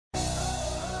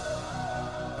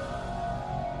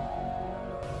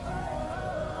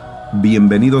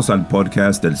Bienvenidos al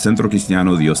podcast del Centro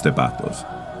Cristiano Dios de Patos.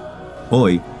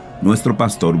 Hoy, nuestro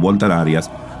pastor Walter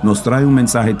Arias nos trae un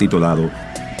mensaje titulado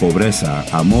Pobreza,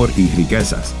 Amor y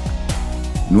Riquezas.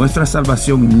 Nuestra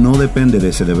salvación no depende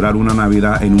de celebrar una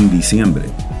Navidad en un diciembre,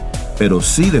 pero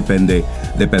sí depende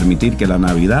de permitir que la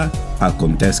Navidad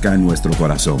acontezca en nuestro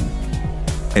corazón.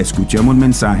 Escuchemos el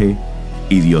mensaje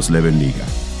y Dios le bendiga.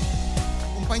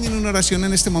 Acompañen una oración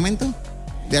en este momento.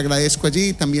 Le agradezco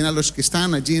allí también a los que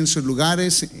están allí en sus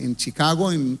lugares, en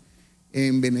Chicago, en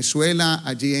Venezuela,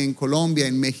 allí en Colombia,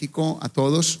 en México, a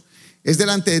todos. Es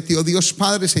delante de ti, oh Dios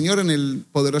Padre, Señor, en el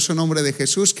poderoso nombre de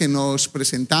Jesús, que nos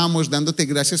presentamos dándote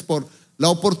gracias por la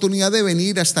oportunidad de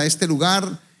venir hasta este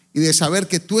lugar y de saber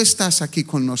que tú estás aquí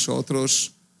con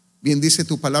nosotros. Bien dice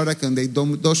tu palabra que donde hay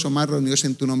dos o más reunidos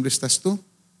en tu nombre estás tú.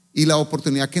 Y la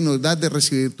oportunidad que nos das de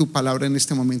recibir tu palabra en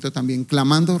este momento también,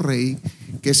 clamando, Rey,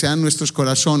 que sean nuestros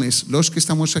corazones, los que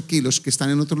estamos aquí, los que están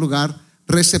en otro lugar,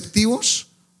 receptivos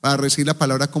para recibir la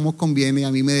palabra como conviene.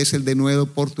 A mí me des el denuedo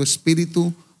por tu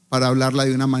espíritu para hablarla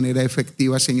de una manera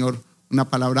efectiva, Señor, una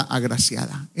palabra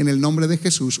agraciada. En el nombre de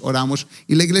Jesús oramos.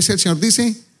 Y la iglesia del Señor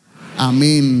dice,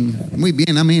 amén. Muy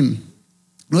bien, amén.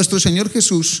 Nuestro Señor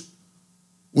Jesús,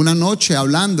 una noche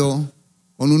hablando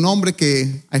con un hombre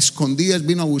que a escondidas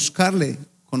vino a buscarle,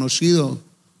 conocido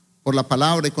por la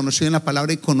palabra y conocido en la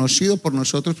palabra y conocido por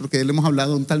nosotros, porque de él hemos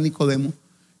hablado, un tal Nicodemo,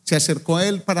 se acercó a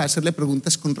él para hacerle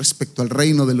preguntas con respecto al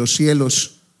reino de los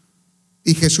cielos.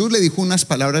 Y Jesús le dijo unas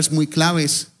palabras muy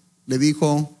claves. Le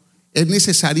dijo, es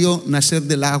necesario nacer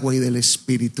del agua y del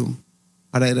espíritu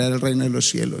para heredar el reino de los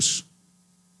cielos.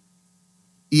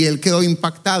 Y él quedó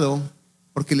impactado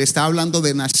porque le estaba hablando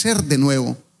de nacer de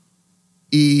nuevo.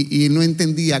 Y no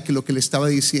entendía que lo que le estaba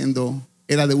diciendo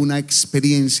era de una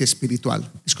experiencia espiritual.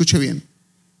 Escuche bien,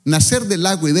 nacer del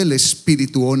agua y del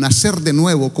espíritu, o nacer de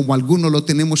nuevo, como algunos lo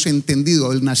tenemos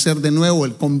entendido, el nacer de nuevo,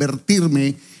 el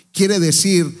convertirme, quiere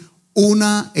decir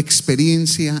una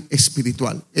experiencia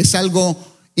espiritual. Es algo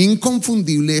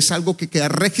inconfundible, es algo que queda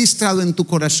registrado en tu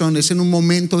corazón, es en un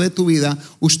momento de tu vida,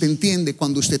 usted entiende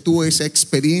cuando usted tuvo esa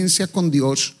experiencia con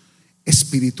Dios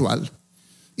espiritual.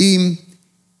 Y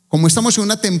como estamos en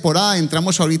una temporada,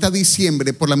 entramos ahorita a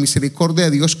diciembre, por la misericordia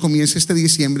de Dios comienza este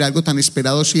diciembre, algo tan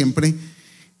esperado siempre.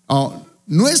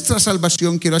 Nuestra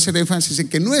salvación, quiero hacer énfasis en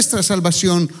que nuestra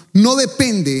salvación no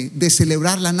depende de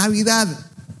celebrar la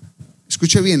Navidad.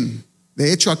 Escuche bien,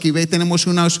 de hecho aquí tenemos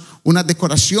unas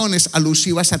decoraciones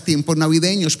alusivas a tiempos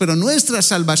navideños, pero nuestra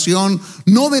salvación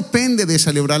no depende de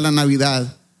celebrar la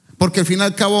Navidad. Porque al fin y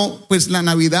al cabo, pues la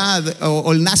Navidad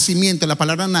o el nacimiento, la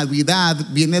palabra Navidad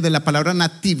viene de la palabra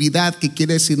natividad, que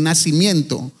quiere decir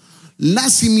nacimiento.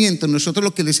 Nacimiento, nosotros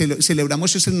lo que le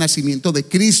celebramos es el nacimiento de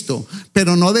Cristo,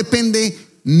 pero no depende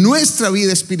nuestra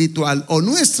vida espiritual o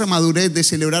nuestra madurez de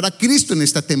celebrar a Cristo en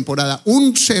esta temporada.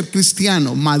 Un ser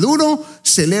cristiano maduro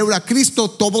celebra a Cristo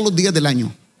todos los días del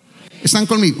año. ¿Están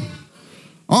conmigo?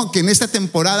 Que en esta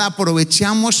temporada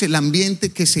aprovechamos el ambiente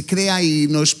que se crea y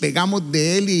nos pegamos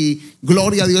de él, y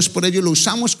gloria a Dios por ello, lo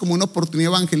usamos como una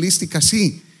oportunidad evangelística,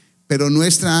 sí, pero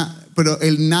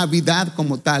el Navidad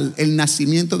como tal, el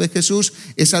nacimiento de Jesús,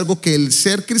 es algo que el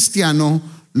ser cristiano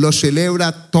lo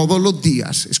celebra todos los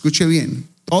días. Escuche bien,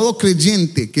 todo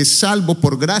creyente que es salvo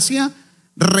por gracia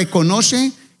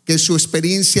reconoce que su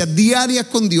experiencia diaria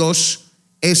con Dios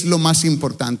es lo más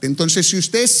importante. Entonces, si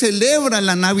usted celebra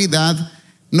la Navidad,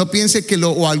 no piense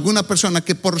o alguna persona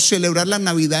que por celebrar la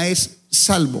Navidad es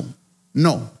salvo.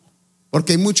 No,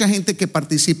 porque hay mucha gente que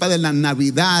participa de la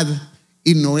Navidad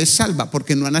y no es salva,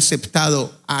 porque no han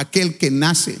aceptado a aquel que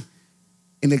nace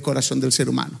en el corazón del ser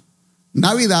humano.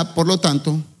 Navidad, por lo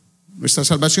tanto, nuestra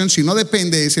salvación, si no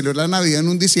depende de celebrar la Navidad en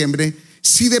un diciembre,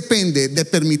 sí depende de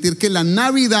permitir que la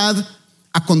Navidad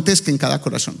acontezca en cada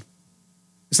corazón.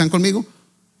 ¿Están conmigo?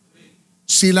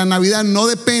 Si la Navidad no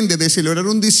depende de celebrar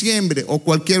un diciembre o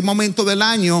cualquier momento del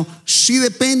año, sí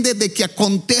depende de que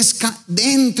acontezca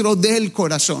dentro del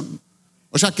corazón.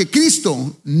 O sea, que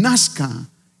Cristo nazca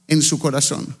en su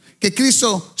corazón, que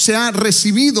Cristo sea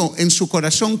recibido en su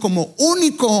corazón como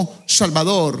único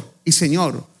Salvador y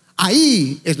Señor.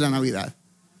 Ahí es la Navidad.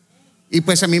 Y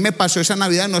pues a mí me pasó esa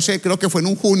Navidad, no sé, creo que fue en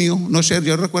un junio, no sé,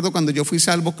 yo recuerdo cuando yo fui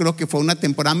salvo, creo que fue una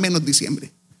temporada menos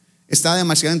diciembre. Estaba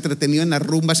demasiado entretenido en las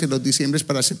rumbas y en los diciembres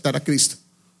para aceptar a Cristo.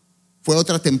 Fue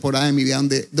otra temporada de mi vida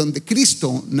donde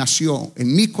Cristo nació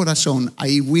en mi corazón.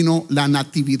 Ahí vino la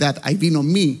natividad, ahí vino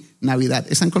mi Navidad.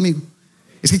 ¿Están conmigo?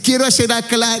 Es que quiero hacer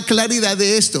claridad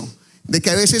de esto, de que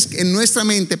a veces en nuestra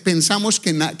mente pensamos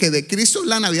que de Cristo es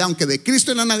la Navidad, aunque de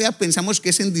Cristo es la Navidad pensamos que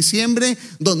es en diciembre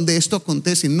donde esto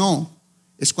acontece. No,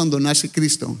 es cuando nace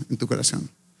Cristo en tu corazón.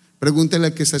 Pregúntele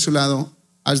al que está a su lado,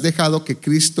 ¿has dejado que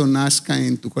Cristo nazca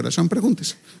en tu corazón?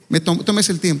 Pregúntese. Tomes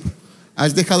el tiempo.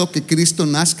 ¿Has dejado que Cristo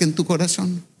nazca en tu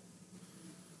corazón?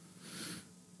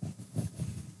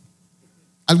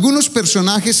 Algunos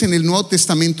personajes en el Nuevo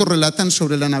Testamento relatan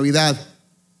sobre la Navidad.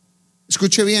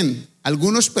 Escuche bien,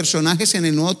 algunos personajes en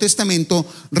el Nuevo Testamento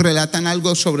relatan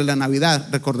algo sobre la Navidad,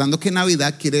 recordando que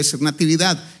Navidad quiere decir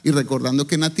natividad y recordando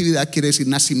que natividad quiere decir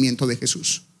nacimiento de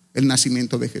Jesús, el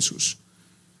nacimiento de Jesús.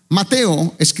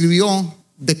 Mateo escribió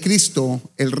de Cristo,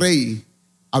 el Rey,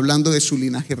 hablando de su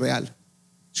linaje real.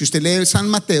 Si usted lee San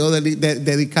Mateo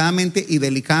dedicadamente y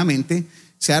delicadamente,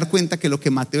 se da cuenta que lo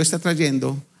que Mateo está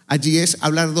trayendo allí es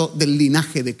hablando del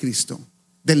linaje de Cristo,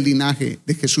 del linaje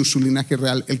de Jesús, su linaje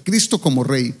real, el Cristo como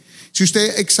Rey. Si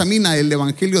usted examina el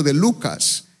Evangelio de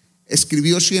Lucas,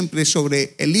 escribió siempre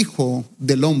sobre el Hijo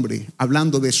del Hombre,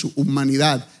 hablando de su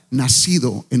humanidad,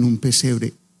 nacido en un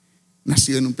pesebre.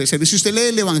 Nacido en un pesebre. Si usted lee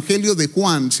el Evangelio de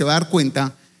Juan, se va a dar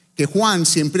cuenta que Juan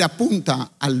siempre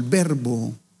apunta al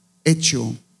verbo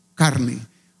hecho carne.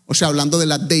 O sea, hablando de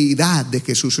la deidad de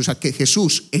Jesús, o sea, que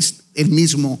Jesús es el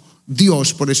mismo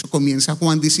Dios. Por eso comienza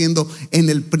Juan diciendo: en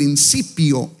el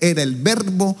principio era el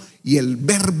verbo, y el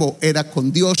verbo era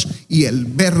con Dios, y el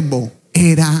verbo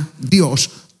era Dios.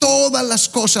 Todas las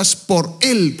cosas por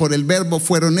él, por el verbo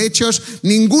fueron hechas.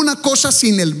 Ninguna cosa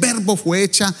sin el verbo fue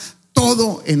hecha.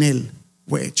 Todo en él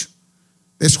fue hecho.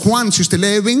 Es Juan, si usted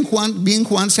lee bien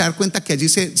Juan, se da cuenta que allí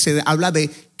se habla de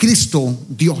Cristo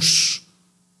Dios,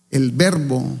 el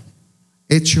verbo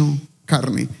hecho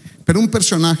carne. Pero un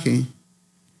personaje,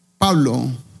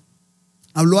 Pablo,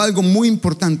 habló algo muy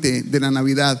importante de la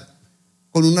Navidad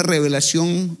con una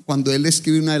revelación cuando él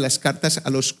escribe una de las cartas a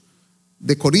los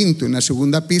de Corinto, en la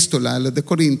segunda epístola a los de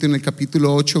Corinto, en el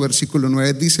capítulo 8, versículo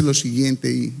 9, dice lo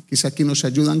siguiente, y quizá aquí nos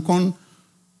ayudan con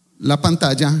la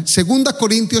pantalla. Segunda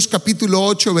Corintios capítulo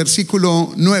 8,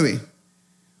 versículo 9.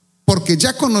 Porque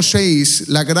ya conocéis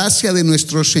la gracia de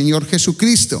nuestro Señor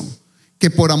Jesucristo,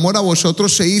 que por amor a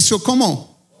vosotros se hizo,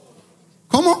 ¿cómo?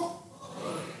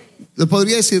 Lo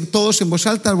podría decir todos en voz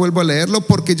alta, vuelvo a leerlo.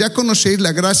 Porque ya conocéis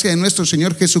la gracia de nuestro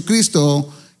Señor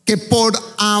Jesucristo, que por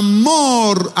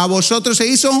amor a vosotros se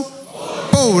hizo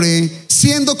pobre,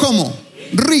 siendo como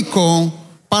rico,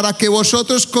 para que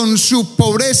vosotros con su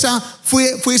pobreza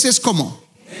fueseis como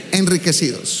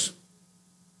enriquecidos.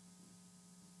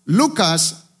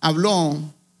 Lucas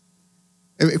habló,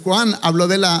 Juan habló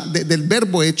del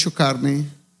verbo hecho carne.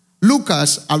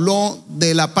 Lucas habló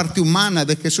de la parte humana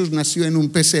de Jesús, nació en un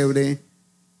pesebre,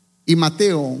 y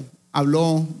Mateo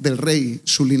habló del Rey,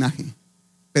 su linaje.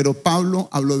 Pero Pablo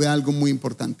habló de algo muy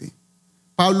importante.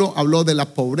 Pablo habló de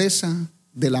la pobreza,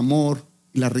 del amor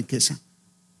y la riqueza.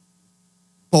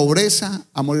 Pobreza,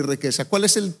 amor y riqueza. ¿Cuál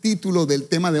es el título del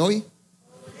tema de hoy?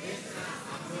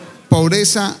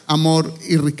 Pobreza, amor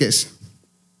y riqueza.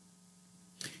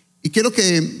 Y quiero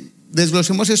que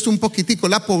desglosemos esto un poquitico.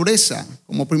 La pobreza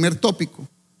como primer tópico.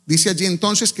 Dice allí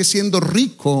entonces que siendo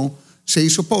rico se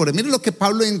hizo pobre. Miren lo que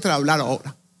Pablo entra a hablar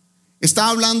ahora. Está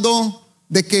hablando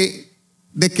de que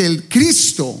el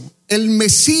Cristo, el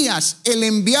Mesías, el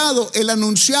enviado, el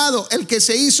anunciado, el que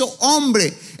se hizo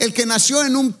hombre, el que nació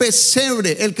en un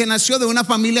pesebre, el que nació de una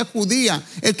familia judía,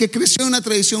 el que creció en una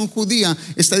tradición judía,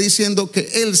 está diciendo que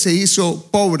él se hizo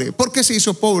pobre. ¿Por qué se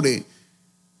hizo pobre?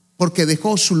 Porque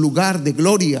dejó su lugar de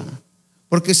gloria,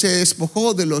 porque se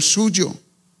despojó de lo suyo,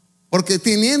 porque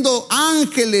teniendo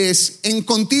ángeles en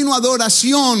continua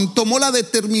adoración, tomó la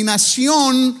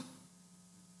determinación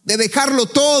de dejarlo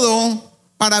todo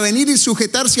para venir y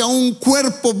sujetarse a un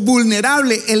cuerpo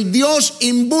vulnerable. El Dios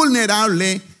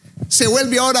invulnerable se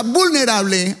vuelve ahora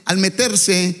vulnerable al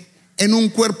meterse en un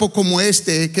cuerpo como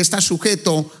este, que está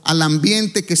sujeto al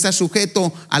ambiente, que está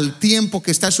sujeto al tiempo,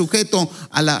 que está sujeto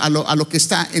a lo que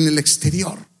está en el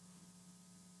exterior.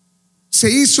 Se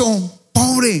hizo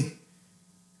pobre.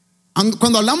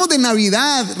 Cuando hablamos de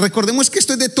Navidad, recordemos que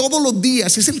esto es de todos los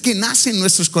días, es el que nace en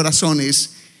nuestros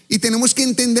corazones. Y tenemos que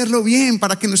entenderlo bien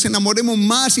para que nos enamoremos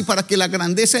más y para que la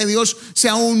grandeza de Dios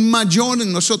sea aún mayor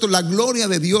en nosotros, la gloria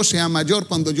de Dios sea mayor.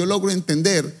 Cuando yo logro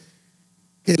entender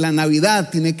que la Navidad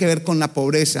tiene que ver con la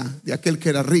pobreza de aquel que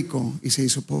era rico y se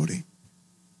hizo pobre.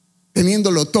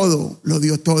 Teniéndolo todo, lo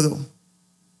dio todo.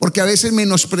 Porque a veces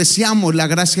menospreciamos la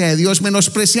gracia de Dios,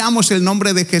 menospreciamos el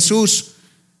nombre de Jesús.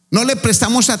 No le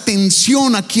prestamos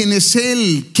atención a quién es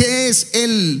Él, qué es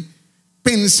Él.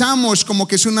 Pensamos como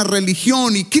que es una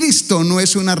religión, y Cristo no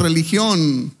es una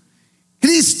religión.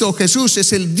 Cristo Jesús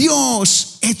es el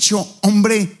Dios hecho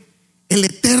hombre, el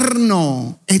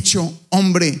eterno hecho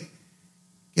hombre,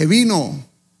 que vino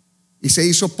y se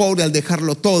hizo pobre al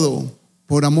dejarlo todo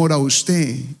por amor a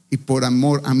usted y por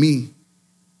amor a mí.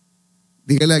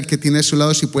 Dígale al que tiene a su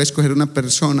lado, si puede escoger una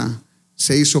persona,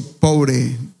 se hizo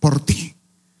pobre por ti.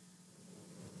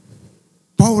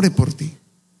 Pobre por ti.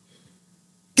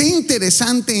 Qué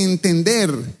interesante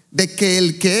entender de que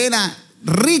el que era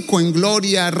rico en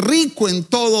gloria, rico en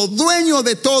todo, dueño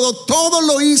de todo, todo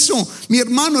lo hizo. Mi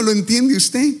hermano, ¿lo entiende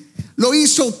usted? Lo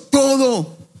hizo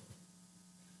todo.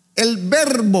 El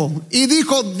verbo, y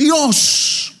dijo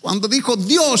Dios. Cuando dijo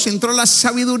Dios, entró la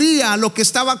sabiduría a lo que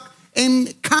estaba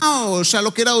en caos, a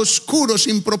lo que era oscuro,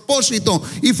 sin propósito,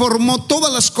 y formó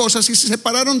todas las cosas, y se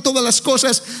separaron todas las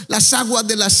cosas, las aguas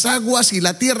de las aguas, y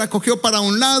la tierra cogió para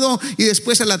un lado, y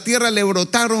después a la tierra le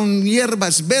brotaron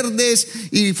hierbas verdes,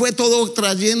 y fue todo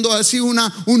trayendo así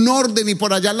un orden, y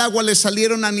por allá al agua le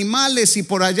salieron animales, y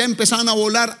por allá empezaron a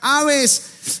volar aves,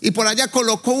 y por allá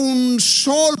colocó un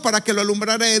sol para que lo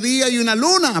alumbrara de día, y una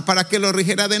luna para que lo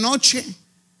rigiera de noche.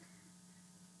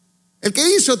 El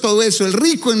que hizo todo eso, el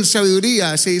rico en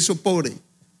sabiduría, se hizo pobre.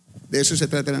 De eso se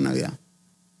trata la Navidad,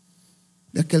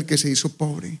 de aquel que se hizo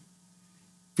pobre.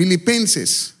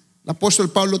 Filipenses, el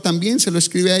apóstol Pablo también se lo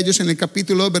escribe a ellos en el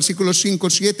capítulo 2, versículos 5,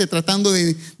 7, tratando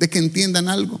de que entiendan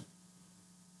algo.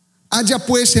 Haya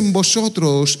pues en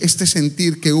vosotros este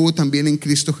sentir que hubo también en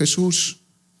Cristo Jesús,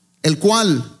 el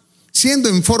cual, siendo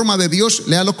en forma de Dios,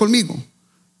 léalo conmigo,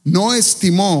 no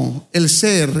estimó el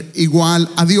ser igual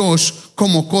a Dios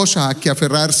como cosa a que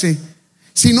aferrarse,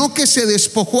 sino que se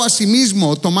despojó a sí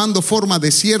mismo, tomando forma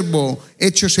de siervo,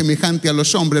 hecho semejante a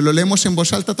los hombres. Lo leemos en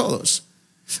voz alta todos,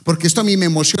 porque esto a mí me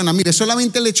emociona. Mire,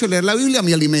 solamente el hecho de leer la Biblia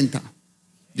me alimenta.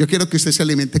 Yo quiero que usted se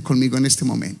alimente conmigo en este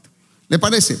momento. ¿Le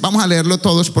parece? Vamos a leerlo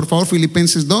todos, por favor.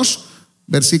 Filipenses 2,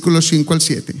 versículos 5 al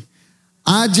 7.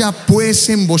 Haya pues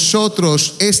en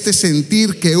vosotros este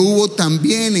sentir que hubo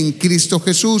también en Cristo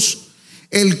Jesús,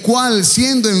 el cual,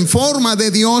 siendo en forma de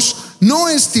Dios, no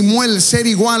estimó el ser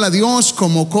igual a Dios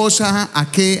como cosa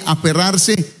a que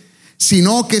aferrarse,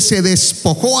 sino que se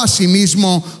despojó a sí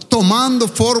mismo, tomando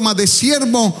forma de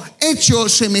siervo, hecho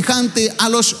semejante a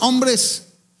los hombres.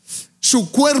 Su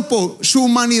cuerpo, su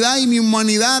humanidad y mi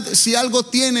humanidad, si algo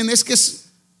tienen, es que es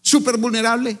súper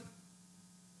vulnerable.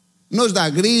 Nos da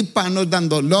gripa, nos dan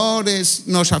dolores,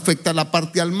 nos afecta la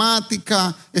parte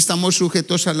almática, estamos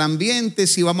sujetos al ambiente.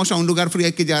 Si vamos a un lugar frío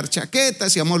hay que llevar chaqueta,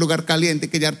 si vamos a un lugar caliente hay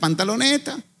que llevar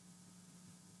pantaloneta.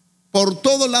 Por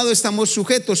todo lado estamos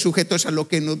sujetos a lo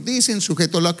que nos dicen,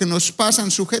 sujetos a lo que nos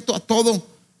pasan, sujetos a todo.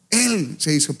 Él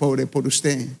se hizo pobre por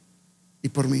usted y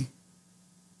por mí.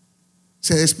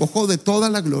 Se despojó de toda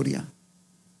la gloria,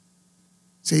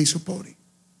 se hizo pobre.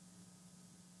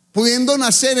 Pudiendo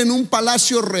nacer en un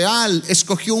palacio real,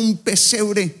 escogió un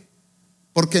pesebre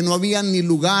porque no había ni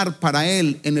lugar para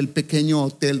él en el pequeño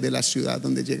hotel de la ciudad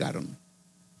donde llegaron.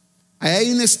 Ahí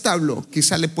hay un establo,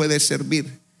 quizá le puede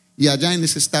servir, y allá en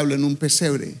ese establo, en un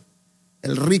pesebre,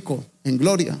 el rico en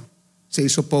gloria se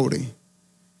hizo pobre.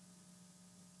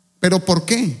 ¿Pero por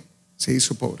qué se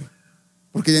hizo pobre?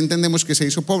 Porque ya entendemos que se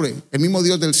hizo pobre. El mismo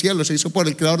Dios del cielo se hizo pobre,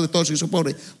 el creador de todo se hizo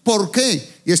pobre. ¿Por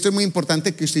qué? Y esto es muy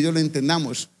importante que usted y yo lo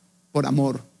entendamos. Por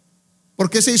amor. ¿Por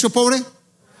qué se hizo pobre?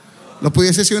 ¿Lo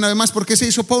pudiese decir una vez más? ¿Por qué se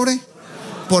hizo pobre?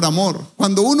 Por amor.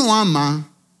 Cuando uno ama,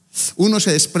 uno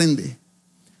se desprende.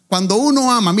 Cuando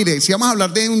uno ama, mire, si vamos a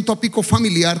hablar de un tópico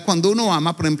familiar, cuando uno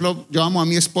ama, por ejemplo, yo amo a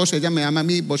mi esposa, ella me ama a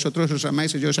mí, vosotros os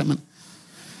amáis, ellos aman.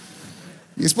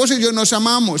 Mi esposa y yo nos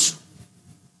amamos.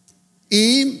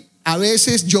 Y a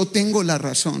veces yo tengo la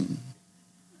razón.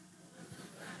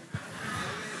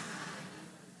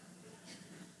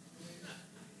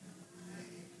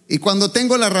 Y cuando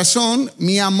tengo la razón,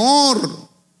 mi amor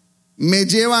me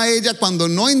lleva a ella, cuando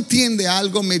no entiende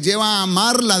algo, me lleva a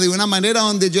amarla de una manera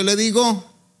donde yo le digo,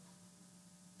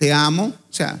 te amo,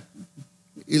 o sea,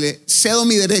 y le cedo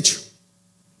mi derecho.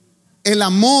 El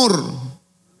amor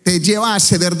te lleva a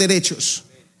ceder derechos.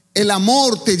 El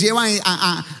amor te lleva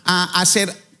a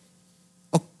hacer,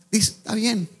 dice, está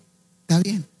bien,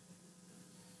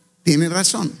 tiene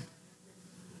razón.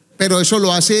 Pero eso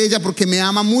lo hace ella porque me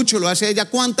ama mucho. Lo hace ella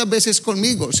 ¿cuántas veces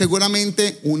conmigo?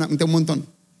 Seguramente un montón.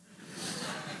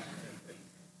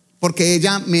 Porque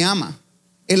ella me ama.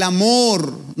 El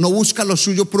amor no busca lo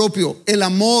suyo propio. El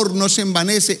amor no se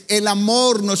envanece. El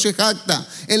amor no se jacta.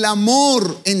 El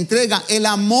amor entrega. El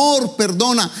amor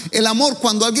perdona. El amor,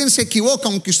 cuando alguien se equivoca,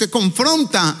 aunque usted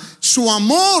confronta, su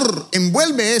amor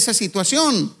envuelve esa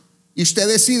situación y usted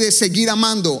decide seguir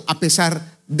amando a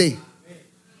pesar de.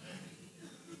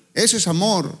 Eso es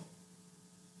amor.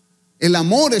 El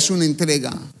amor es una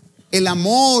entrega. El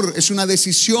amor es una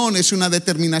decisión, es una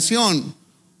determinación.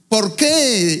 ¿Por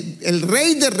qué el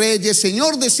Rey de Reyes,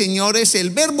 Señor de Señores, el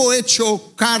Verbo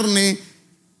hecho carne,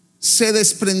 se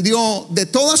desprendió de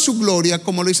toda su gloria,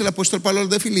 como lo dice el apóstol Pablo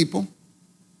de Filipo,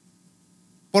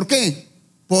 ¿Por qué?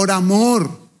 Por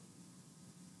amor.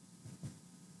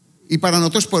 Y para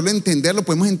nosotros poderlo entender, lo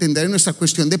podemos entender en nuestra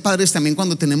cuestión de padres también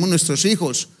cuando tenemos nuestros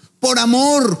hijos. Por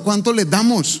amor, ¿cuánto les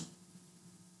damos?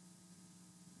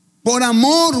 Por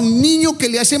amor, un niño que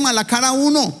le hace mala cara a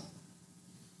uno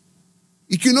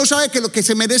y que uno sabe que lo que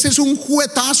se merece es un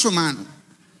juetazo, mano,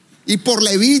 y por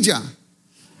la hebilla.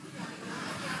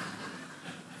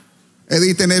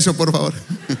 Editen eso, por favor.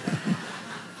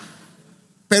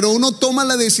 Pero uno toma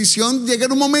la decisión, llega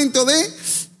en un momento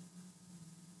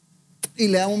y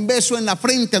le da un beso en la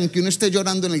frente, aunque uno esté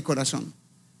llorando en el corazón.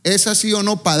 ¿Es así o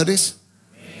no, padres?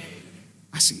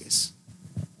 Así es.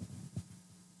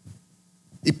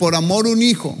 Y por amor un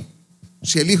hijo,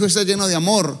 si el hijo está lleno de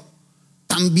amor,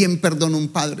 también perdona un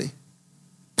padre,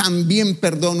 también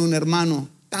perdona un hermano,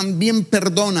 también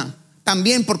perdona,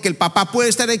 también, porque el papá puede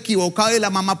estar equivocado y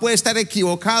la mamá puede estar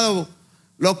equivocado,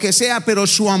 lo que sea, pero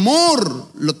su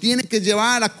amor lo tiene que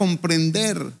llevar a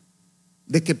comprender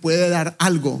de que puede dar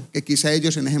algo que quizá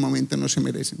ellos en ese momento no se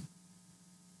merecen.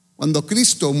 Cuando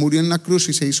Cristo murió en la cruz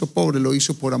y se hizo pobre, lo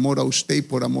hizo por amor a usted y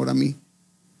por amor a mí.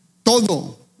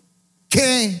 Todo.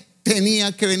 ¿Qué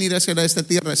tenía que venir a hacer a esta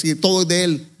tierra? Si todo es de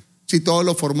Él, si todo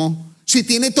lo formó, si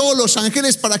tiene todos los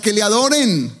ángeles para que le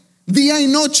adoren día y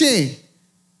noche.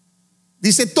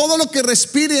 Dice: todo lo que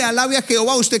respire alabe a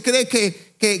Jehová. ¿Usted cree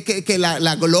que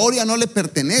la gloria no le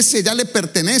pertenece? Ya le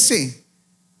pertenece.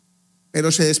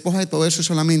 Pero se despoja de todo eso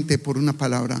solamente por una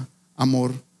palabra: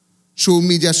 amor. Su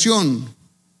humillación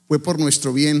fue por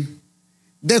nuestro bien.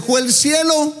 Dejó el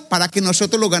cielo para que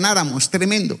nosotros lo ganáramos.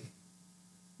 Tremendo.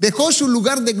 Dejó su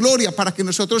lugar de gloria para que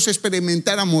nosotros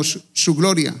experimentáramos su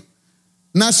gloria.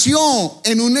 Nació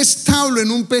en un establo,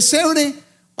 en un pesebre,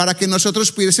 para que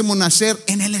nosotros pudiésemos nacer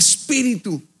en el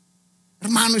Espíritu.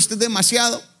 Hermano, esto es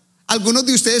demasiado. Algunos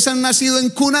de ustedes han nacido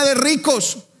en cuna de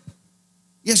ricos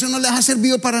y eso no les ha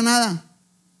servido para nada.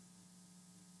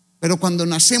 Pero cuando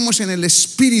nacemos en el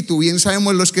Espíritu, bien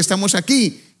sabemos los que estamos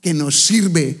aquí, que nos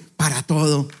sirve para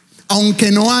todo.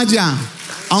 Aunque no haya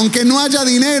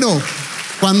dinero,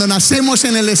 cuando nacemos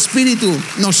en el Espíritu,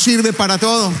 nos sirve para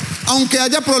todo. Aunque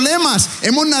haya problemas,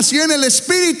 hemos nacido en el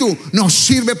Espíritu, nos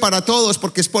sirve para todos,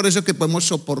 porque es por eso que podemos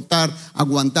soportar,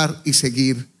 aguantar y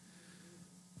seguir.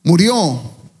 Murió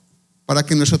para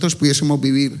que nosotros pudiésemos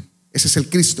vivir. Ese es el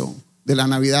Cristo de la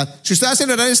Navidad. Si usted va a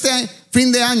celebrar este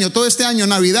fin de año, todo este año,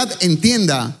 Navidad,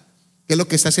 entienda qué es lo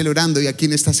que está celebrando y a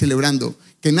quién está celebrando.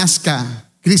 Que nazca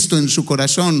Cristo en su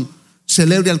corazón.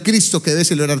 Celebre al Cristo que debe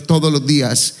celebrar todos los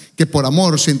días, que por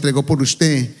amor se entregó por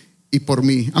usted y por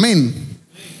mí. Amén.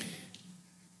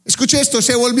 Escuche esto: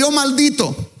 se volvió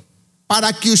maldito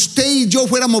para que usted y yo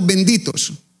fuéramos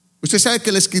benditos. Usted sabe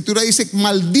que la Escritura dice: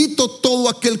 maldito todo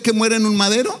aquel que muere en un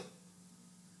madero.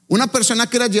 Una persona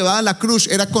que era llevada a la cruz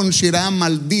era considerada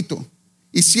maldito,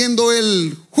 y siendo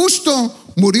él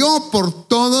justo, murió por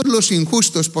todos los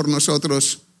injustos, por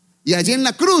nosotros. Y allí en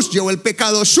la cruz llevó el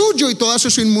pecado suyo y todas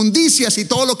sus inmundicias y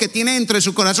todo lo que tiene entre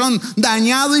su corazón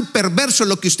dañado y perverso,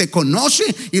 lo que usted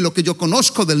conoce y lo que yo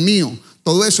conozco del mío.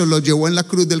 Todo eso lo llevó en la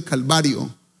cruz del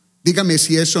Calvario. Dígame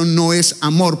si eso no es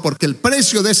amor, porque el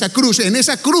precio de esa cruz, en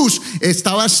esa cruz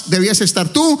debías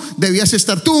estar tú, debía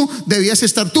estar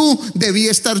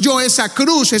yo. Esa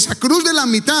cruz de la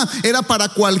mitad era para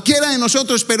cualquiera de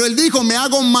nosotros, pero Él dijo: me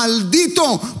hago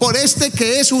maldito por este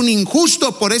que es un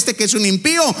injusto, por este que es un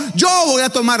impío. Yo voy a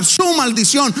tomar su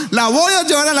maldición, la voy a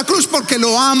llevar a la cruz porque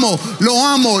lo amo.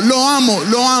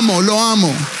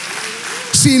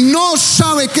 Si no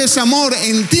sabe qué es amor,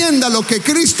 entienda lo que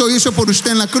Cristo hizo por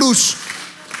usted en la cruz.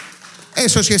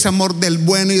 Eso sí es amor del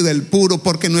bueno y del puro,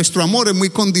 porque nuestro amor es muy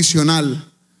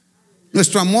condicional.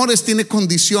 Nuestro amor tiene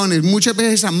condiciones. Muchas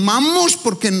veces amamos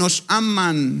porque nos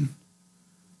aman.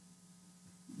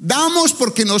 Damos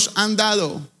porque nos han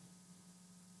dado.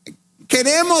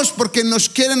 Queremos porque nos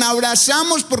quieren.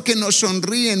 Abrazamos porque nos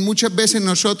sonríen. Muchas veces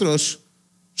nosotros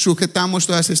sujetamos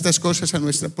todas estas cosas a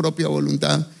nuestra propia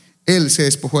voluntad. Él se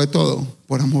despojó de todo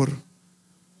por amor.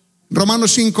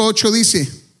 Romanos 5:8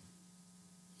 dice: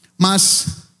 mas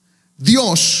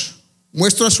Dios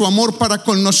muestra su amor para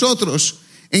con nosotros,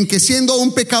 en que siendo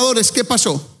aún pecadores, ¿qué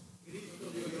pasó?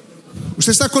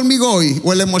 ¿Usted está conmigo hoy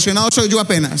o el emocionado soy yo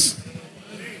apenas?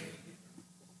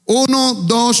 1,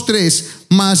 2, 3.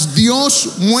 Mas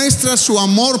Dios muestra su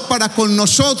amor para con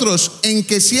nosotros, en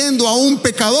que siendo aún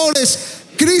pecadores,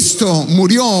 Cristo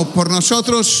murió por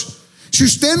nosotros. Si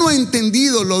usted no ha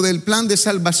entendido lo del plan de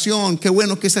salvación, qué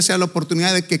bueno que esta sea la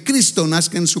oportunidad de que Cristo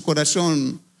nazca en su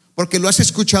corazón, porque lo has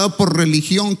escuchado por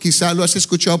religión, quizá lo has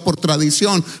escuchado por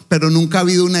tradición, pero nunca ha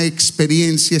habido una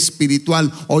experiencia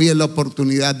espiritual. Hoy es la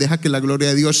oportunidad. Deja que la gloria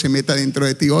de Dios se meta dentro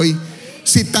de ti hoy.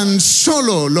 Si tan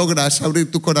solo logras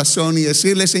abrir tu corazón y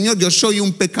decirle: Señor, yo soy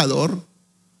un pecador,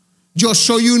 yo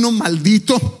soy uno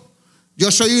maldito,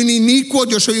 yo soy un inicuo,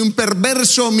 yo soy un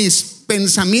perverso, mis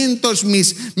pensamientos,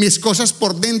 mis cosas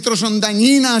por dentro son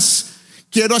dañinas.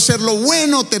 Quiero hacer lo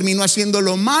bueno, termino haciendo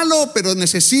lo malo, pero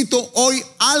necesito hoy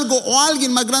algo o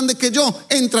alguien más grande que yo.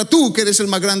 Entra tú, que eres el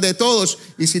más grande de todos.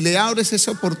 Y si le abres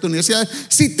esa oportunidad,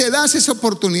 si te das esa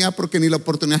oportunidad, porque ni la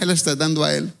oportunidad se la estás dando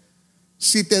a Él.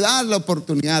 Si te das la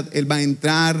oportunidad, Él va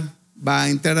a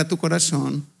entrar a tu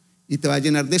corazón y te va a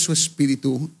llenar de su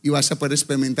espíritu y vas a poder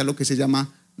experimentar lo que se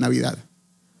llama Navidad.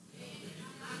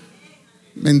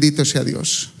 Bendito sea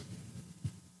Dios.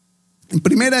 En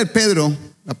primera de Pedro,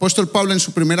 el apóstol Pablo en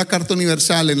su primera carta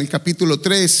universal, en el capítulo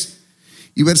 3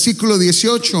 y versículo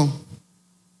 18,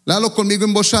 léalo conmigo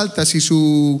en voz alta si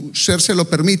su ser se lo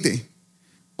permite.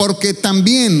 Porque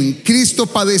también Cristo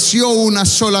padeció una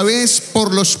sola vez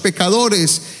por los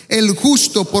pecadores, el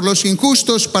justo por los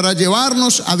injustos, para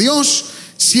llevarnos a Dios,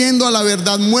 siendo a la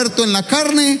verdad muerto en la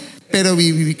carne, pero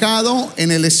vivificado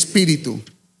en el espíritu.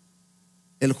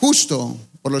 El justo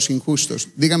por los injustos.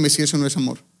 Dígame si eso no es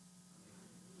amor.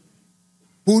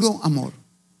 Puro amor.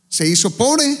 Se hizo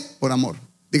pobre por amor.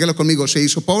 Dígalo conmigo: se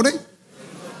hizo pobre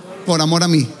por amor a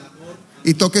mí.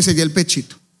 Y tóquese ya el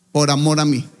pechito: por amor a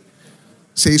mí.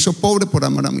 Se hizo pobre por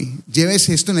amor a mí.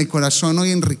 Llévese esto en el corazón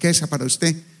hoy en riqueza para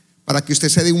usted, para que usted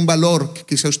se dé un valor que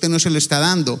quizá usted no se lo está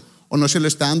dando, o no se lo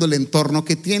está dando el entorno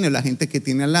que tiene, la gente que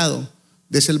tiene al lado.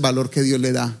 Dese el valor que Dios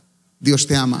le da. Dios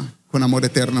te ama con amor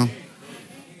eterno.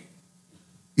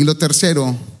 Y lo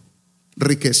tercero,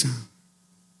 riqueza.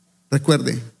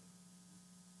 Recuerde: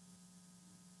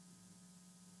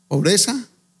 pobreza,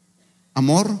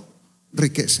 amor,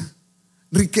 riqueza.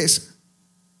 Riqueza.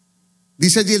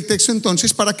 Dice allí el texto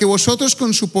entonces: para que vosotros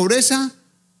con su pobreza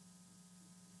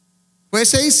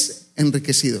fueseis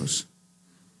enriquecidos.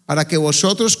 Para que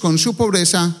vosotros con su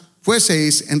pobreza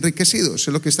fueseis enriquecidos.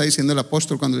 Es lo que está diciendo el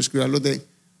apóstol cuando le escribió a los de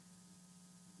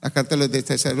la carta a los de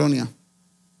Tesalónica,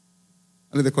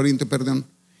 a los de Corinto, perdón.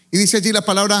 Y dice allí la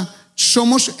palabra: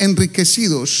 somos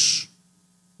enriquecidos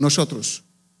nosotros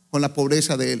con la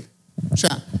pobreza de Él. O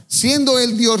sea, siendo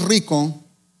Él Dios rico,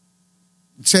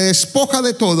 se despoja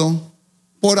de todo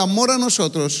por amor a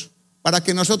nosotros, para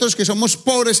que nosotros que somos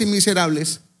pobres y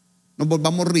miserables nos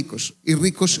volvamos ricos. ¿Y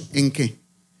ricos en qué?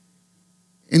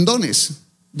 En dones.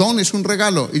 Don es un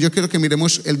regalo. Y yo quiero que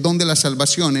miremos el don de la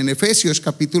salvación en Efesios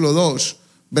capítulo 2,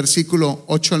 versículo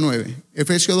 8 al 9.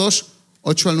 Efesios 2,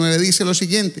 8 al 9 dice lo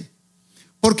siguiente: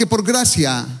 porque por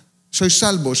gracia sois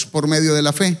salvos por medio de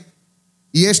la fe,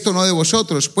 y esto no de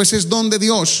vosotros, pues es don de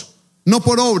Dios, no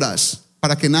por obras,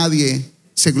 para que nadie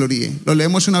se gloríe. Lo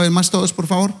leemos una vez más todos, por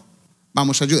favor.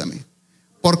 Vamos, ayúdame.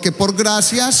 Porque por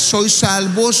gracia sois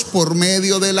salvos por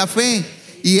medio de la fe,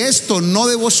 y esto no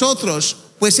de vosotros,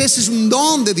 pues ese es un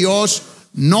don de Dios,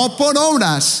 no por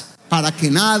obras, para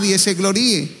que nadie se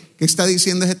gloríe. ¿Qué está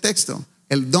diciendo ese texto?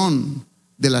 El don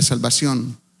de la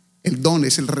salvación. El don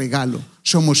es el regalo.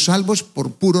 Somos salvos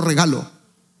por puro regalo.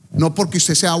 No porque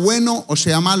usted sea bueno o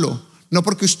sea malo, no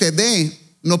porque usted dé,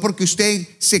 no porque usted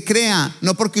se crea,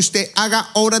 no porque usted haga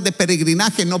obras de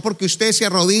peregrinaje, no porque usted se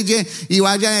arrodille y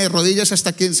vaya de rodillas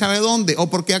hasta quién sabe dónde, o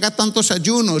porque haga tantos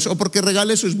ayunos, o porque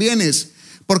regale sus bienes.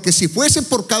 Porque si fuese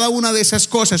por cada una de esas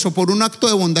cosas, o por un acto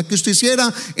de bondad que usted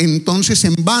hiciera, entonces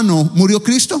en vano murió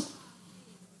Cristo.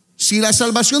 Si la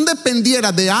salvación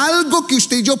dependiera de algo que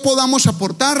usted y yo podamos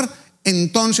aportar,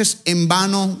 entonces en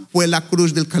vano fue la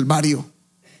cruz del Calvario.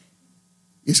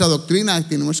 Y esa doctrina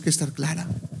tenemos que estar clara.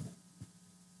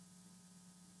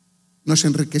 Nos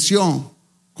enriqueció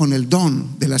con el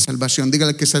don de la salvación.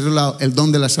 Dígale que está a su lado: el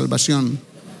don de la salvación.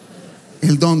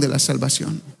 El don de la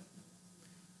salvación.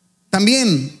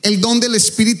 También el don del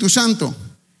Espíritu Santo.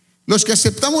 Los que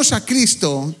aceptamos a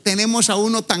Cristo tenemos a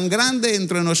uno tan grande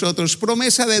entre nosotros,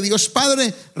 promesa de Dios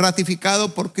Padre,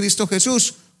 ratificado por Cristo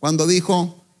Jesús, cuando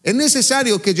dijo: es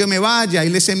necesario que yo me vaya y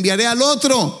les enviaré al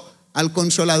otro, al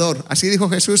Consolador. Así dijo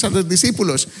Jesús a los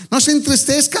discípulos: no se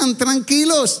entristezcan,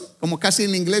 tranquilos. Como casi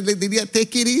en inglés les diría: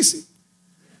 take it easy.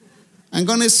 I'm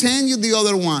going to send you the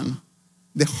other one,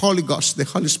 the Holy Ghost, the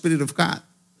Holy Spirit of God.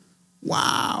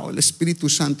 Wow, el Espíritu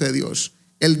Santo de Dios.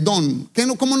 El don.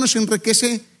 ¿Cómo nos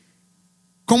enriquece?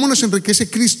 ¿Cómo nos enriquece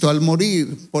Cristo al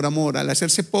morir por amor, al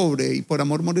hacerse pobre y por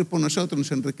amor morir por nosotros?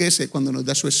 Nos enriquece cuando nos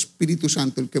da su Espíritu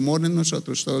Santo, el que mora en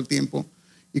nosotros todo el tiempo.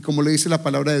 Y como le dice la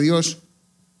palabra de Dios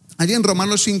allí en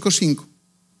Romanos 5:5: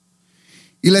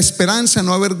 y la esperanza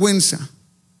no avergüenza,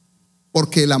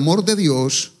 porque el amor de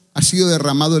Dios ha sido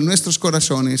derramado en nuestros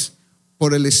corazones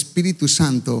por el Espíritu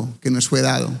Santo que nos fue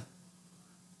dado.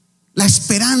 La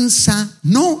esperanza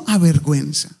no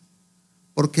avergüenza.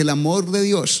 porque el amor de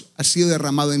Dios ha sido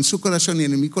derramado en su corazón y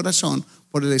en mi corazón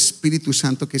por el Espíritu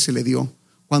Santo que se le dio.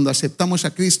 Cuando aceptamos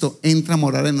a Cristo, entra a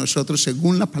morar en nosotros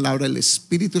según la palabra del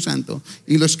Espíritu Santo.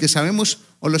 Y los que sabemos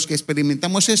o los que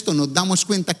experimentamos esto, nos damos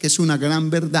cuenta que es una gran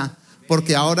verdad.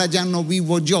 Porque ahora ya no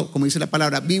vivo yo, como dice la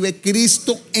palabra, vive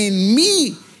Cristo en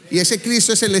mí. Y ese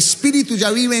Cristo es el Espíritu,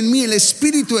 ya vive en mí, el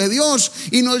Espíritu de Dios.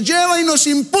 Y nos lleva y nos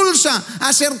impulsa a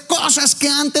hacer cosas que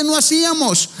antes no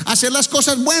hacíamos, a hacer las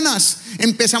cosas buenas.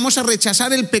 Empezamos a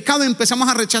rechazar el pecado, empezamos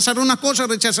a rechazar una cosa, a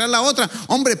rechazar la otra.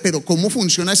 Hombre, pero ¿cómo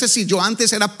funciona ese si yo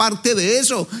antes era parte de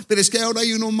eso? Pero es que ahora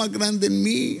hay uno más grande en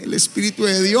mí, el Espíritu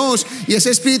de Dios. Y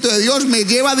ese Espíritu de Dios me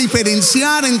lleva a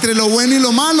diferenciar entre lo bueno y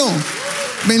lo malo.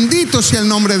 Bendito sea el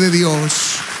nombre de Dios.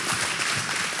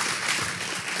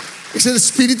 Es el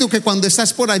Espíritu que cuando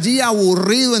estás por allí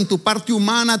aburrido en tu parte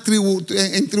humana,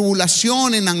 en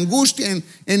tribulación, en angustia,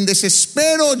 en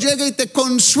desespero, llega y te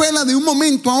consuela de un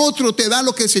momento a otro, te da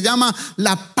lo que se llama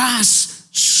la paz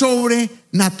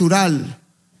sobrenatural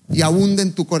y abunda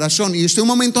en tu corazón. Y de un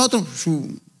momento a otro,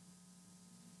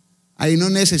 ahí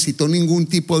no necesito ningún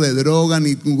tipo de droga,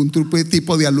 ni ningún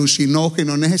tipo de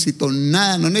alucinógeno, no necesito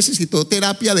nada, no necesito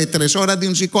terapia de 3 horas de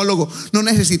un psicólogo, no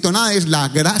necesito nada, es la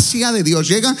gracia de Dios.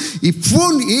 Llega y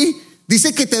 ¡fum! Y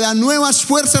dice que te da nuevas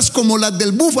fuerzas como las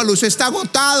del búfalo. Usted está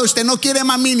agotado, usted no quiere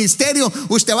más ministerio,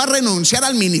 usted va a renunciar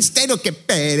al ministerio. Qué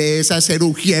pereza ser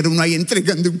ujier, uno ahí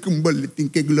entregando un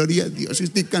boletín, que gloria a Dios,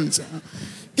 estoy cansado.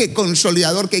 Qué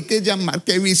consolidador, que hay que llamar,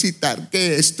 que visitar,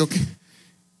 que esto, que...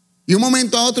 Y un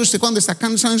momento a otro, usted cuando está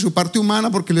cansado en su parte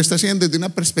humana, porque lo está haciendo desde una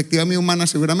perspectiva muy humana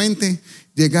seguramente,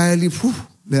 llega a él y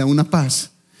le da una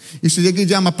paz. Y usted llega y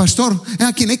llama: pastor,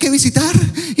 ¿a quién hay que visitar?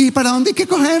 ¿Y para dónde hay que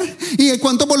coger? ¿Y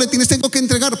cuántos boletines tengo que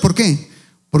entregar? ¿Por qué?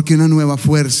 Porque una nueva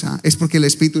fuerza. Es porque el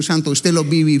Espíritu Santo usted lo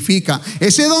vivifica.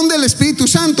 Ese don del Espíritu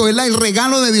Santo es el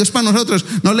regalo de Dios para nosotros.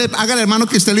 No le haga al hermano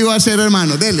que usted lo iba a hacer,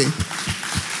 hermano. Dele.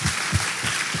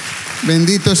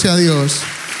 Bendito sea Dios.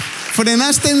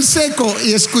 Frenaste en seco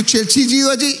y escuché el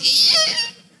chillido allí.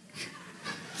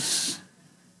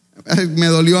 Me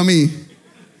dolió a mí.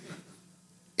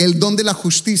 El don de la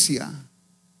justicia.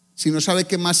 Si no sabe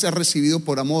qué más ha recibido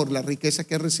por amor, la riqueza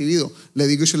que ha recibido, le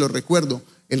digo y se lo recuerdo: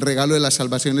 el regalo de la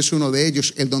salvación es uno de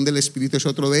ellos, el don del Espíritu es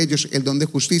otro de ellos, el don de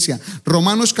justicia.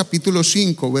 Romanos capítulo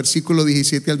 5, versículo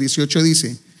 17 al 18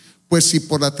 dice: pues si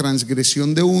por la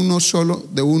transgresión de uno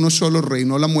solo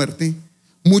reinó la muerte,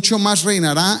 mucho más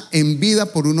reinará en vida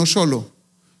por uno solo,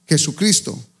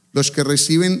 Jesucristo, los que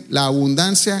reciben la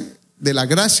abundancia de la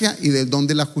gracia y del don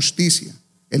de la justicia.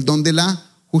 El don de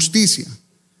la justicia.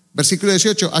 Versículo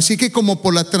 18: así que como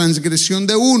por la transgresión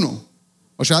de uno,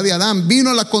 o sea de Adán,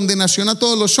 vino la condenación a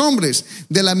todos los hombres,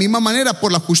 de la misma manera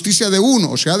por la justicia de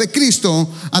uno, o sea de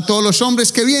Cristo, a todos los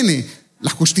hombres que viene la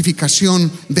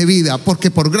justificación de vida. Porque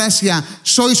por gracia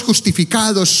sois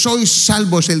justificados, sois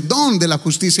salvos. El don de la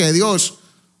justicia de Dios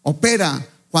opera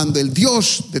cuando el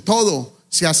Dios de todo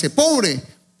se hace pobre.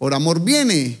 Por amor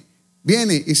viene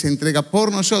y se entrega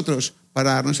por nosotros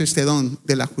para darnos este don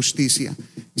de la justicia.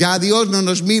 Ya Dios no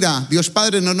nos mira, Dios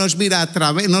Padre no nos mira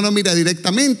no nos mira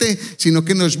directamente, sino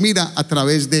que nos mira a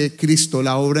través de Cristo,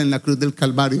 la obra en la cruz del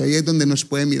Calvario. Ahí es donde nos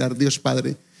puede mirar Dios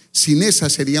Padre. Sin esa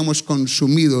seríamos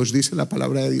consumidos, dice la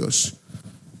palabra de Dios.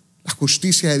 La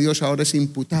justicia de Dios ahora es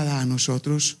imputada a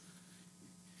nosotros.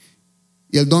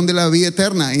 Y el don de la vida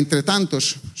eterna, entre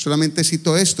tantos, solamente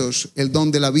cito estos: el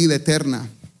don de la vida eterna.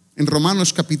 En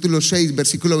Romanos capítulo 6,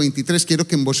 versículo 23, quiero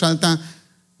que en voz alta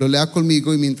lo lea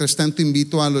conmigo, y mientras tanto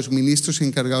invito a los ministros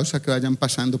encargados a que vayan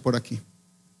pasando por aquí,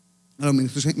 a los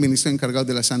ministros encargados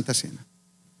de la Santa Cena.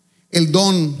 El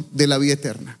don de la vida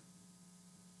eterna.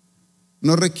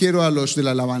 No requiero a los de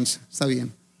la alabanza, está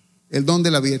bien. El don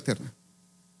de la vida eterna.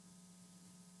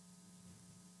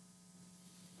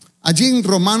 Allí en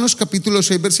Romanos capítulo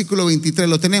 6, versículo 23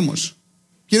 lo tenemos.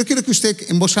 Quiero que usted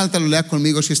en voz alta lo lea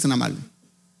conmigo, si es tan amable.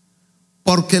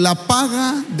 Porque la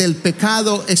paga del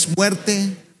pecado es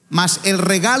muerte, mas el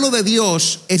regalo de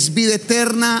Dios es vida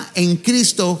eterna en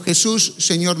Cristo Jesús,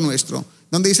 Señor nuestro.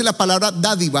 Donde dice la palabra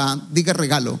dádiva, diga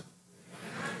regalo.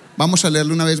 Vamos a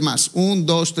leerlo una vez más. 1,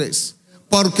 2, 3.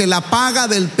 Porque la paga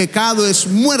del pecado es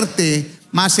muerte,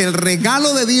 mas el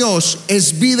regalo de Dios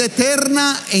es vida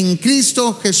eterna en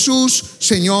Cristo Jesús,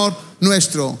 Señor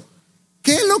nuestro.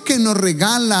 ¿Qué es lo que nos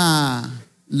regala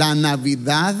la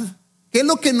Navidad? ¿Qué es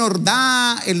lo que nos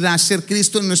da el nacer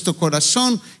Cristo en nuestro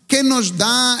corazón? ¿Qué nos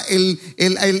da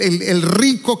el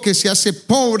rico que se hace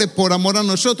pobre por amor a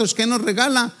nosotros? ¿Qué nos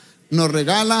regala? Nos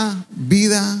regala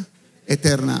vida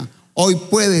eterna. Hoy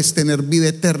puedes tener vida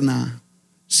eterna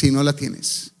si no la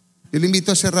tienes. Yo le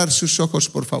invito a cerrar sus ojos,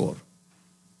 por favor.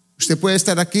 Usted puede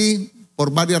estar aquí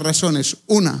por varias razones.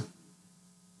 Una,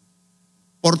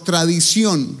 por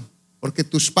tradición, porque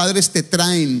tus padres te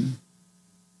traen,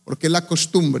 porque es la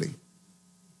costumbre.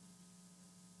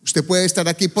 Usted puede estar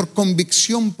aquí por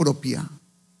convicción propia.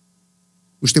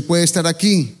 Usted puede estar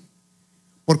aquí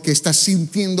porque estás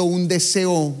sintiendo un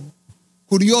deseo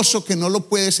curioso que no lo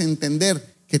puedes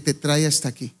entender, que te trae hasta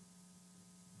aquí.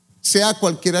 Sea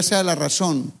cualquiera sea la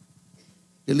razón,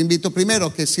 yo le invito primero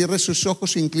a que cierre sus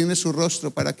ojos e incline su rostro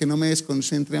para que no me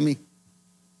desconcentre a mí,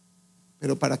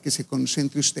 pero para que se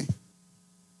concentre usted.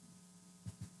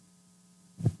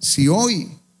 Si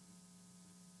hoy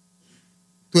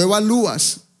tú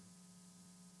evalúas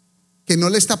que no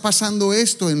le está pasando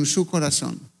esto en su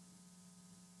corazón,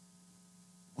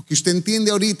 o que usted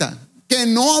entiende ahorita que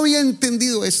no había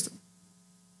entendido esto,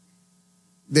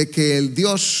 de que el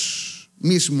Dios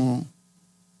mismo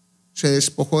se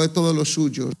despojó de todo lo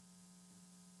suyo,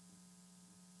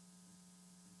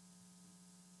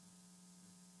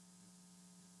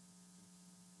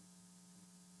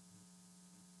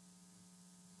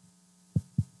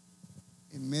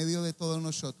 en medio de todos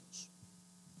nosotros,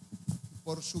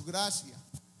 por su gracia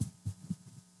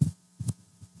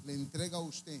le entrega a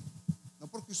usted, no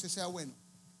porque usted sea bueno,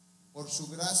 por su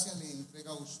gracia le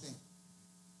entrega a usted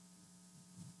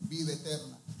vida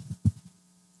eterna,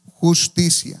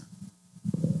 justicia,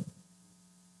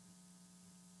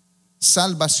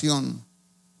 salvación,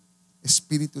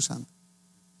 Espíritu Santo.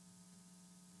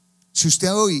 Si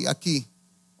usted hoy aquí,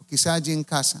 o quizá allí en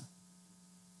casa,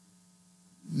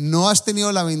 no has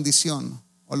tenido la bendición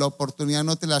o la oportunidad,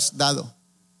 no te la has dado,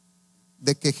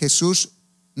 de que Jesús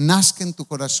nazca en tu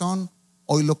corazón,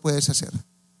 hoy lo puedes hacer.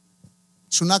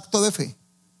 Es un acto de fe.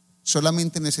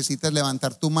 Solamente necesitas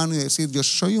levantar tu mano y decir: yo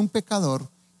soy un pecador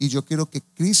y yo quiero que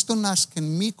Cristo nazca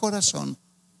en mi corazón,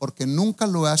 porque nunca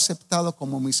lo he aceptado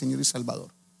como mi Señor y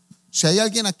Salvador. Si hay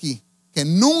alguien aquí que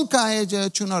nunca haya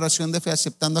hecho una oración de fe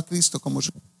aceptando a Cristo como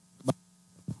su Salvador,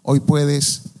 hoy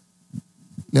puedes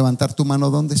levantar tu mano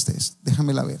donde estés.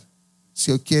 Déjamela ver.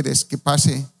 Si hoy quieres que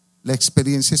pase la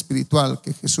experiencia espiritual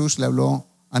que Jesús le habló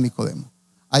a Nicodemo.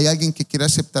 ¿Hay alguien que quiera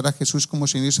aceptar a Jesús como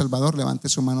Señor y Salvador? Levante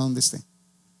su mano donde esté.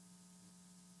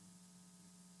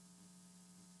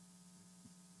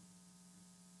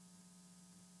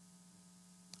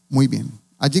 Muy bien.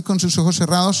 Allí con sus ojos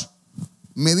cerrados,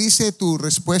 me dice tu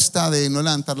respuesta de no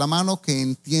levantar la mano que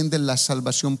entiendes la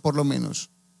salvación por lo menos.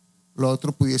 Lo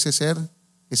otro pudiese ser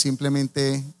que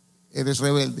simplemente eres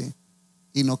rebelde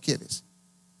y no quieres.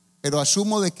 Pero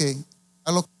asumo de que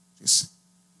ya lo conoces.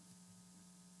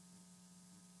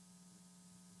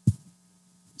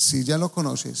 Si ya lo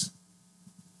conoces,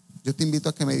 yo te invito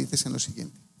a que medites en lo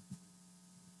siguiente.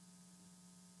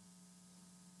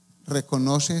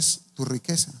 Reconoces tu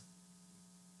riqueza.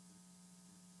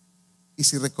 Y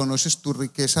si reconoces tu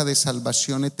riqueza de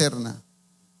salvación eterna,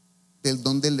 del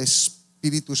don del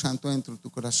Espíritu Santo dentro de tu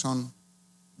corazón,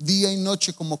 día y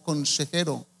noche como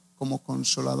consejero, como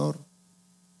consolador,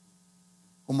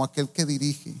 como aquel que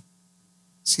dirige,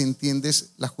 si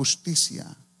entiendes la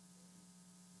justicia,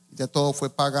 ya todo fue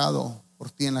pagado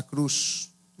por ti en la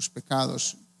cruz, tus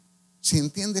pecados, si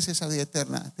entiendes esa vida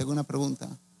eterna, te hago una pregunta: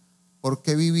 ¿por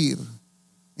qué vivir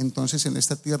entonces en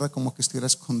esta tierra como que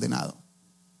estuvieras condenado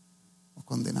o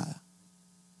condenada?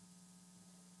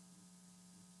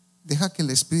 Deja que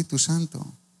el Espíritu Santo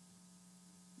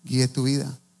guíe tu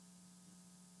vida.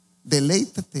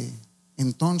 Deleítate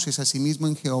entonces a sí mismo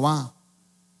en Jehová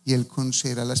y Él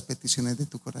concederá las peticiones de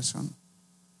tu corazón.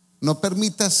 No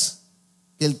permitas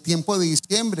que el tiempo de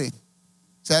diciembre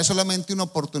sea solamente una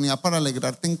oportunidad para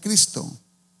alegrarte en Cristo,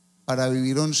 para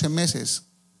vivir 11 meses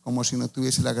como si no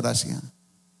tuviese la gracia.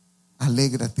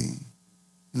 Alégrate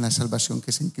en la salvación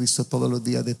que es en Cristo todos los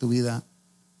días de tu vida,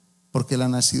 porque Él ha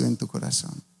nacido en tu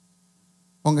corazón.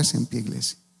 Póngase en pie,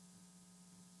 iglesia.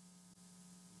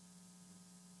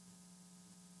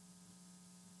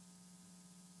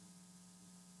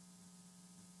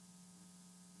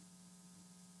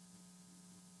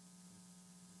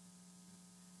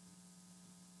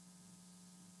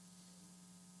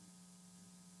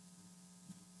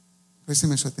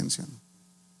 Présteme su atención.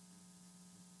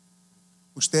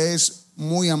 Usted es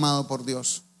muy amado por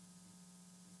Dios.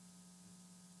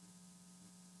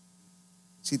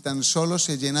 Si tan solo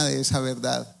se llena de esa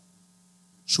verdad,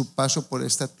 su paso por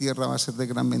esta tierra va a ser de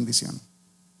gran bendición.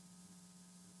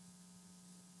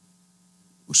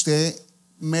 Usted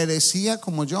merecía,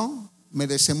 como yo,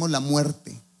 merecemos la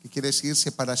muerte, que quiere decir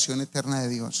separación eterna de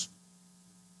Dios.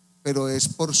 Pero es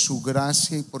por su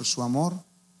gracia y por su amor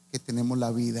que tenemos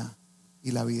la vida y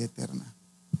la vida eterna.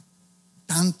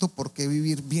 Tanto por qué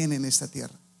vivir bien en esta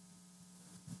tierra,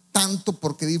 tanto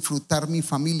por qué disfrutar mi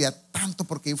familia, tanto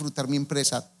por qué disfrutar mi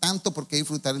empresa, tanto por qué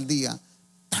disfrutar el día,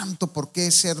 tanto por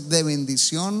qué ser de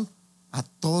bendición a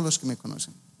todos los que me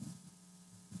conocen.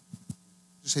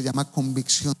 Eso se llama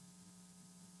convicción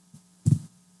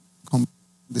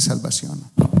de salvación.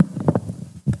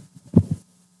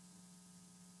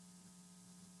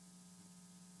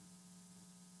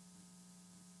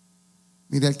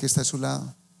 Mire al que está a su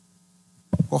lado.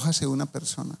 Cójase una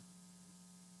persona.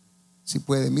 Si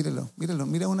puede, mire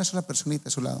a una sola personita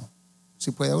a su lado. Si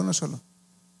puede, a uno solo.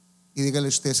 Y dígale: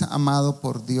 usted es amado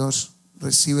por Dios.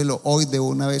 Recíbelo hoy de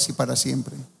una vez y para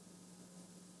siempre.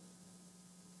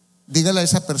 Dígale a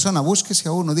esa persona, búsquese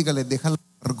a uno, dígale: deja la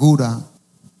amargura.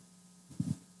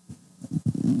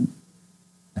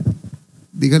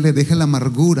 Dígale: deja la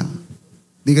amargura.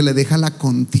 Dígale: deja la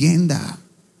contienda.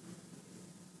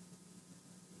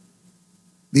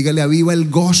 Dígale: aviva el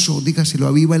gozo. Dígaselo: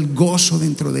 aviva el gozo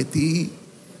dentro de ti.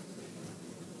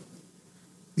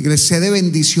 Dígale: sé de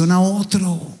bendición a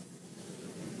otro.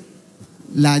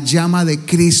 La llama de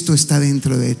Cristo está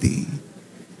dentro de ti.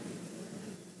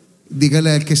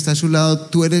 Dígale al que está a su lado: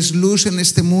 tú eres luz en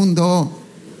este mundo.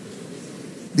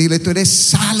 Dígale: tú eres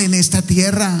sal en esta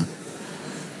tierra.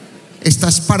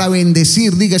 Estás para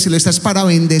bendecir. Dígaselo: estás para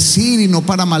bendecir y no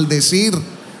para maldecir.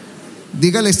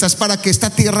 Dígale: estás para que esta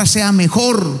tierra sea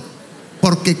mejor,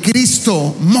 porque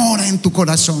Cristo mora en tu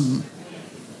corazón.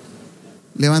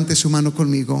 Levante su mano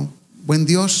conmigo. Buen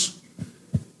Dios,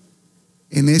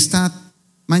 en esta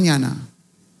mañana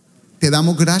te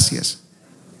damos gracias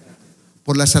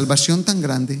por la salvación tan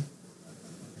grande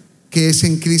que es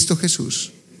en Cristo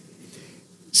Jesús.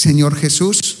 Señor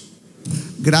Jesús,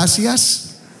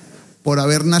 gracias por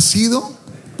haber nacido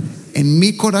en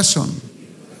mi corazón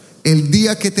el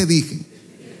día que te dije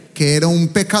que era un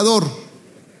pecador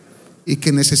y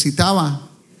que necesitaba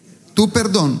tu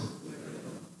perdón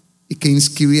y que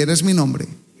inscribieras mi nombre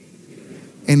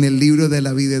en el libro de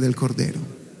la vida del Cordero.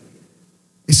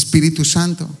 Espíritu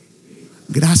Santo,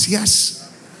 gracias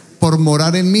por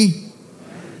morar en mí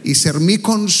y ser mi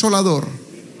consolador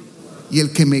y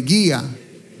el que me guía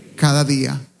cada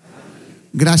día.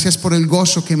 Gracias por el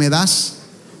gozo que me das,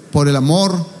 por el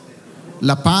amor,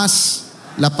 la paz,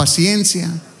 la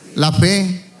paciencia, la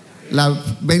fe, la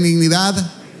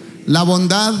benignidad, la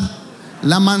bondad,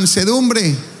 la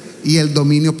mansedumbre y el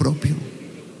dominio propio.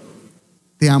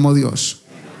 Te amo, Dios,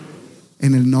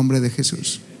 en el nombre de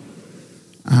Jesús.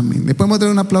 Amén. Le podemos dar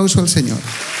un aplauso al Señor.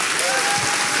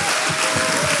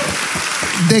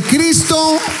 De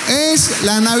Cristo es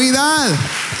la Navidad.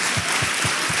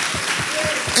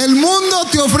 El mundo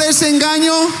te ofrece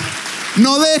engaño.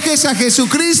 No dejes a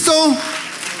Jesucristo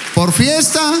por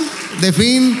fiesta de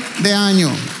fin de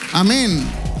año. Amén.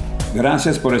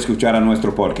 Gracias por escuchar a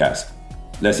nuestro podcast.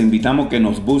 Les invitamos que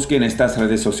nos busquen en estas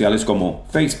redes sociales como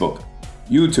Facebook,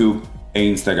 YouTube e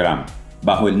Instagram,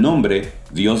 bajo el nombre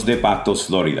Dios de Pactos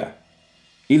Florida.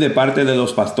 Y de parte de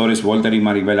los pastores Walter y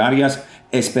Maribel Arias,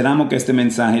 esperamos que este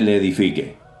mensaje le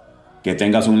edifique. Que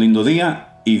tengas un lindo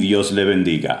día y Dios le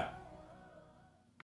bendiga.